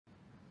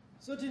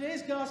So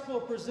today's gospel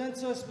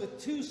presents us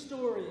with two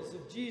stories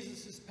of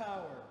Jesus'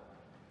 power.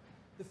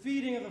 The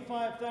feeding of the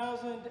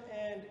 5,000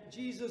 and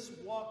Jesus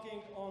walking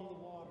on the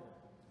water.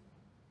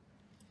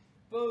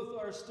 Both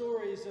are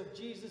stories of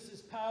Jesus'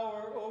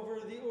 power over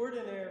the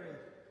ordinary,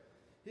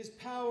 his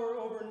power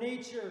over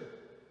nature,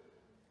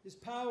 his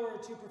power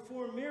to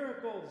perform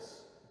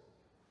miracles,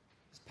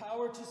 his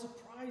power to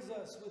surprise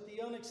us with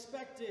the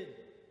unexpected.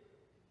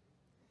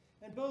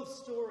 And both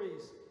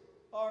stories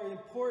are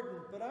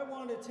important, but I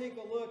want to take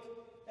a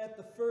look at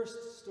the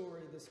first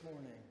story this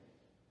morning,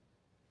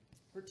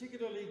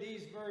 particularly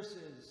these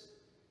verses.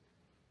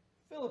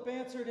 Philip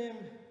answered him,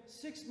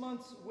 6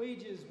 months'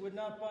 wages would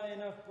not buy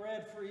enough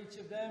bread for each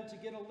of them to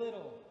get a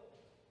little.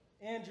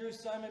 Andrew,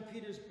 Simon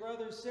Peter's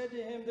brother, said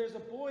to him, there's a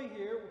boy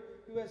here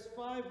who has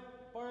 5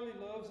 barley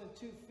loaves and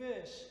 2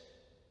 fish,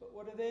 but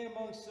what are they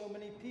among so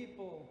many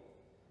people?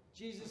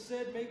 Jesus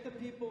said, make the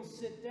people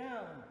sit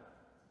down.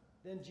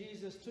 Then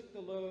Jesus took the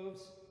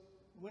loaves.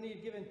 When he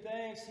had given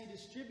thanks, he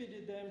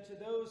distributed them to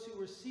those who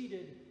were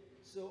seated,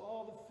 so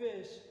all the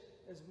fish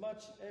as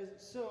much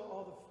as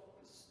all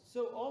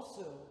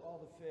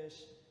the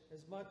fish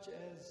as much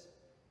as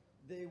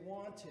they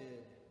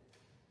wanted.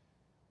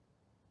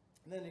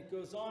 And then it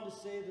goes on to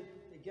say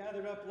that they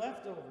gathered up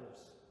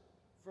leftovers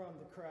from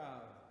the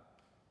crowd.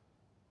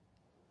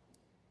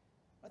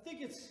 I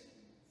think it's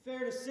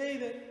fair to say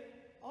that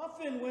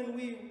often when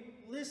we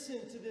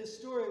listen to this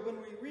story, when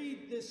we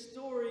read this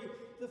story,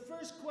 the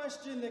first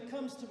question that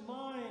comes to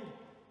mind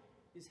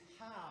is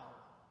how?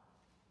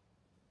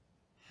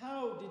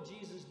 How did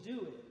Jesus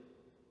do it?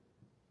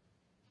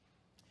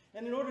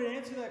 And in order to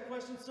answer that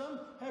question, some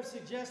have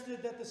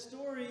suggested that the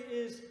story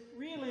is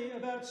really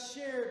about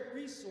shared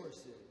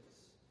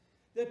resources.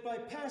 That by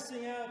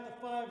passing out the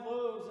 5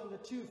 loaves and the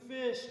 2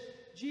 fish,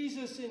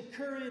 Jesus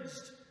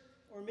encouraged,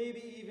 or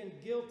maybe even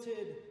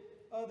guilted,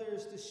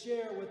 others to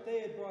share what they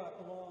had brought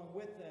along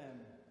with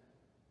them.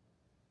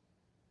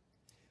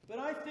 But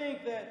I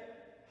think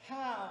that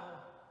how,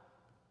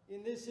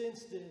 in this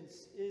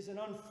instance, is an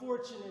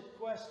unfortunate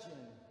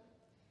question.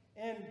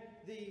 And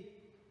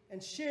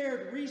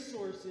shared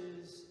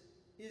resources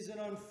is an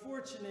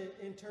unfortunate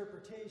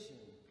interpretation.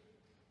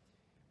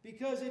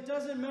 Because it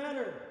doesn't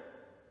matter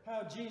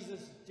how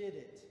Jesus did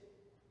it.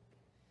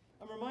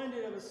 I'm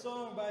reminded of a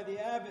song by the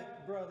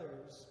Abbott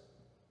Brothers.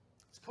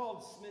 It's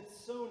called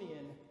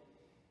Smithsonian.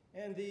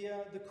 And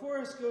the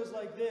chorus goes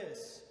like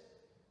this.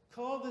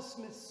 Call the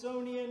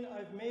Smithsonian,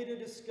 I've made a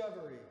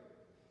discovery.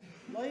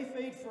 Life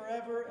ain't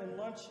forever and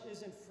lunch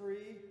isn't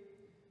free.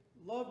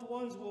 Loved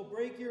ones will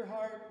break your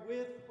heart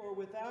with or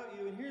without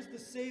you. And here's the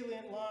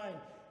salient line.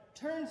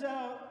 Turns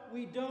out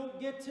we don't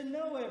get to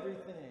know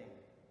everything.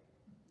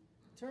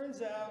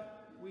 Turns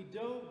out we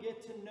don't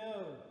get to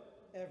know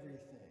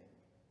everything.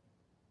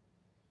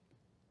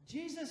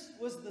 Jesus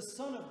was the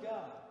Son of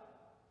God.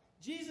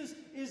 Jesus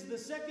is the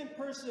second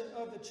person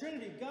of the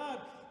Trinity,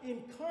 God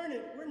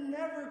incarnate. We're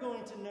never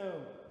going to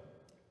know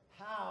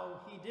how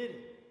he did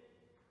it.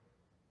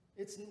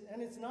 It's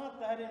not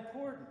that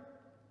important.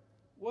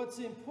 What's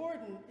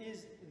important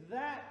is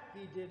that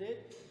he did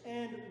it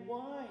and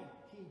why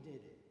he did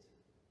it.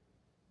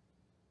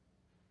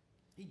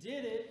 He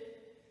did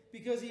it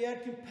because he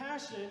had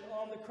compassion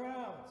on the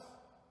crowds.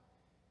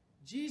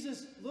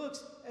 Jesus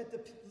looked at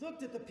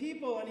the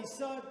people and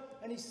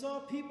he saw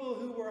people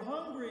who were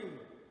hungry.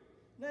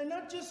 Now,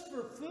 not just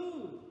for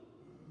food,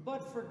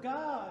 but for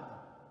God.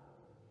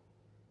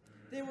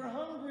 They were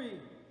hungry.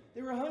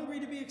 They were hungry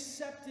to be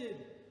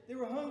accepted. They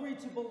were hungry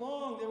to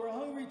belong. They were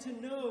hungry to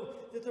know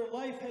that their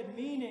life had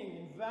meaning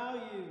and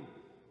value.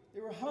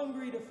 They were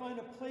hungry to find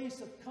a place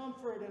of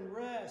comfort and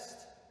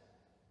rest.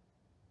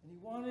 And he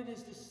wanted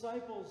his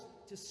disciples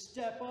to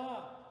step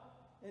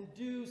up and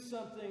do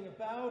something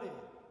about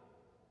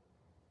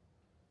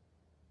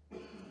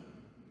it.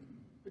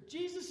 But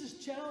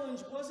Jesus'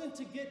 challenge wasn't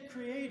to get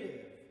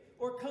creative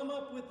or come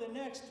up with the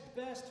next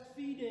best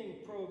feeding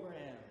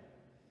program.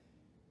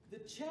 The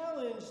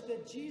challenge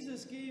that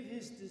Jesus gave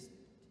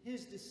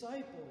his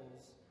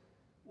disciples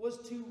was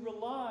to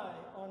rely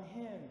on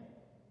him.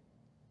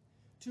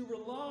 To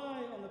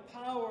rely on the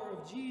power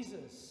of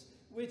Jesus,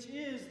 which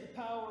is the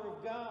power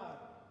of God.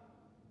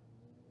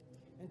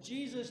 And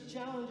Jesus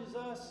challenges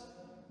us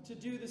to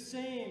do the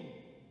same,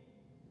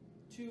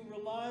 to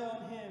rely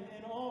on him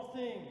in all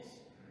things,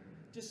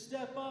 to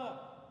step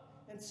up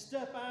and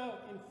step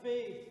out in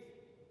faith.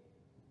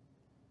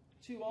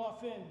 Too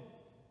often,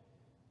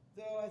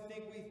 though, I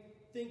think we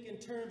think in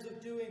terms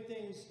of doing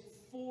things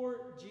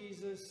for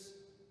Jesus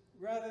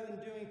rather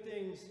than doing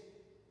things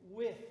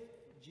with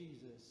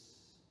Jesus.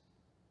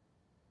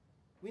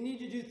 We need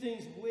to do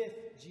things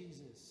with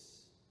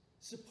Jesus,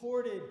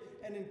 supported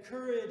and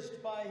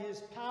encouraged by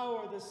his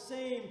power, the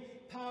same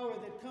power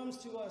that comes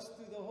to us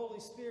through the Holy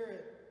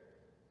Spirit.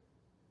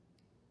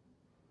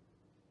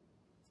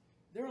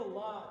 There are a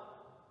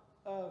lot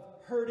of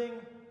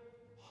hurting,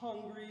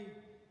 hungry,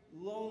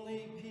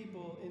 lonely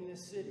people in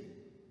this city.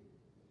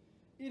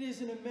 It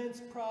is an immense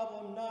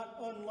problem, not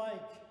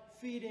unlike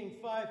feeding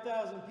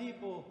 5,000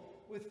 people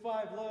with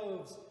 5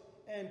 loaves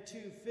and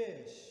 2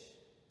 fish.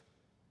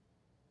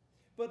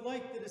 But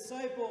like the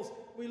disciples,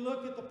 we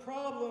look at the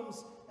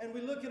problems and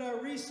we look at our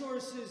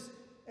resources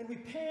and we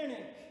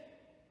panic.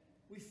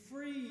 We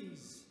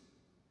freeze.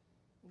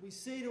 We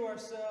say to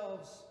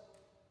ourselves,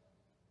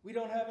 we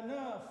don't have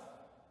enough.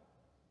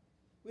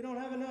 We don't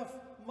have enough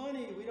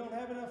money. We don't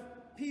have enough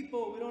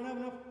people. We don't have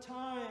enough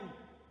time.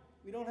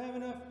 We don't have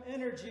enough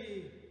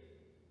energy.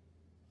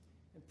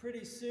 And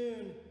pretty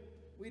soon,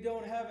 we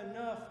don't have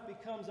enough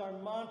becomes our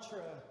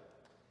mantra.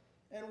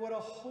 And what a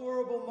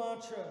horrible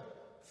mantra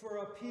for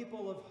a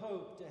people of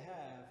hope to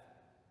have.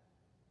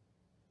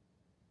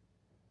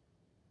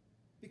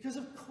 Because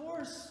of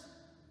course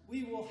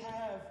we will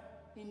have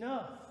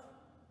enough.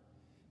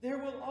 There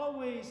will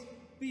always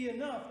be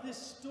enough. This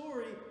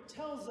story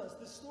tells us,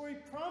 this story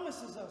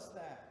promises us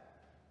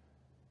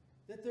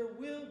that there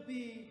will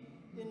be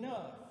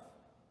enough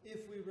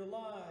if we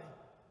rely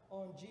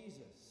on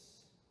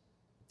Jesus.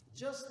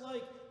 Just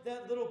like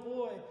that little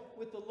boy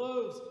with the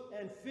loaves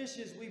and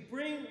fishes, we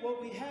bring what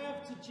we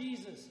have to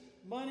Jesus.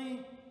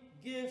 Money,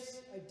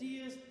 gifts,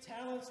 ideas,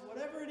 talents,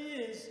 whatever it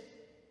is,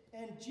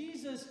 and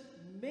Jesus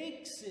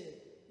makes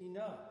it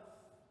enough.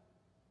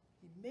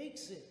 He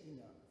makes it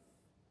enough.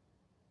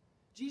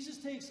 Jesus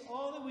takes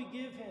all that we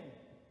give him,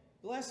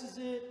 blesses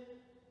it,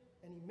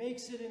 and he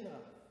makes it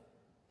enough.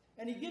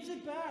 And he gives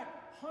it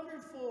back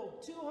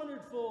 100-fold,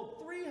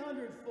 200-fold,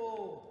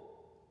 300-fold.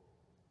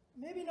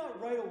 Maybe not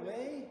right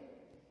away,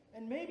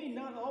 and maybe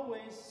not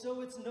always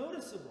so it's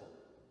noticeable.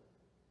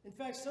 In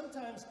fact,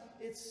 sometimes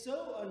it's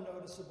so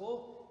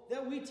unnoticeable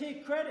that we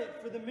take credit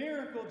for the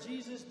miracle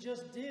Jesus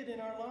just did in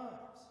our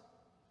lives.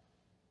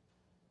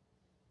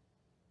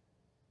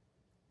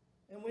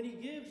 And when he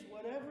gives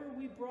whatever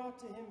we brought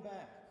to him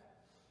back,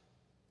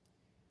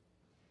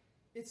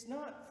 it's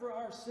not for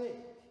our sake.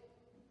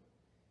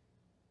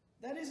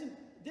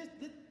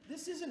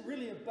 This isn't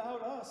really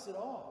about us at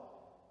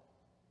all.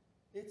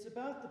 It's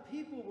about the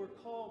people we're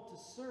called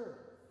to serve.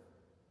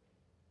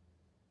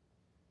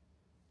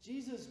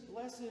 Jesus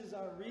blesses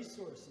our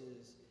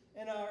resources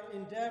and our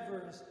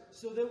endeavors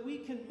so that we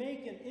can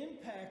make an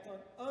impact on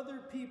other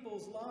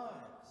people's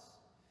lives,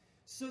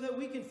 so that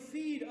we can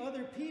feed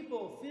other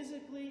people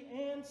physically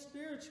and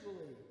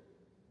spiritually.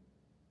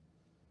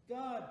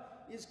 God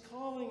is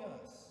calling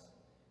us,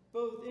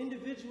 both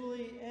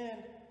individually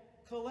and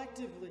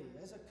collectively,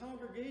 as a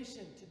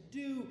congregation, to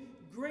do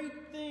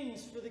great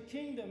things for the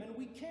kingdom. And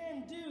we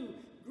can do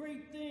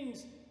great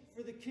things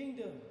for the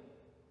kingdom.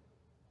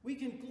 We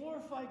can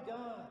glorify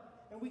God,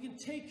 and we can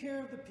take care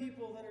of the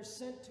people that are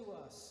sent to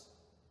us.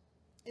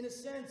 In a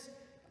sense,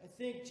 I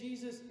think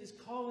Jesus is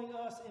calling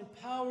us,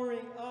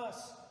 empowering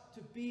us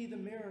to be the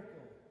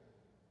miracle.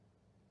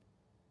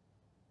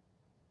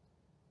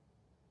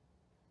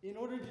 In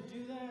order to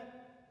do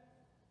that,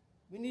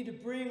 we need to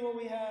bring what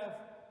we have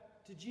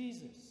to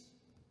Jesus.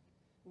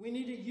 We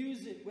need to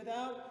use it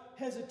without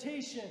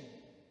hesitation.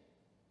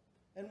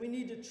 And we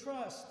need to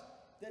trust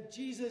that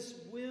Jesus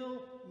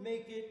will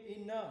make it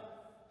enough.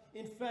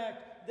 In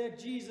fact, that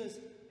Jesus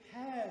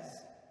has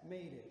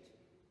made it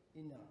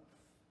enough.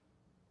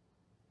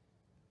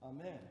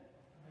 Amen.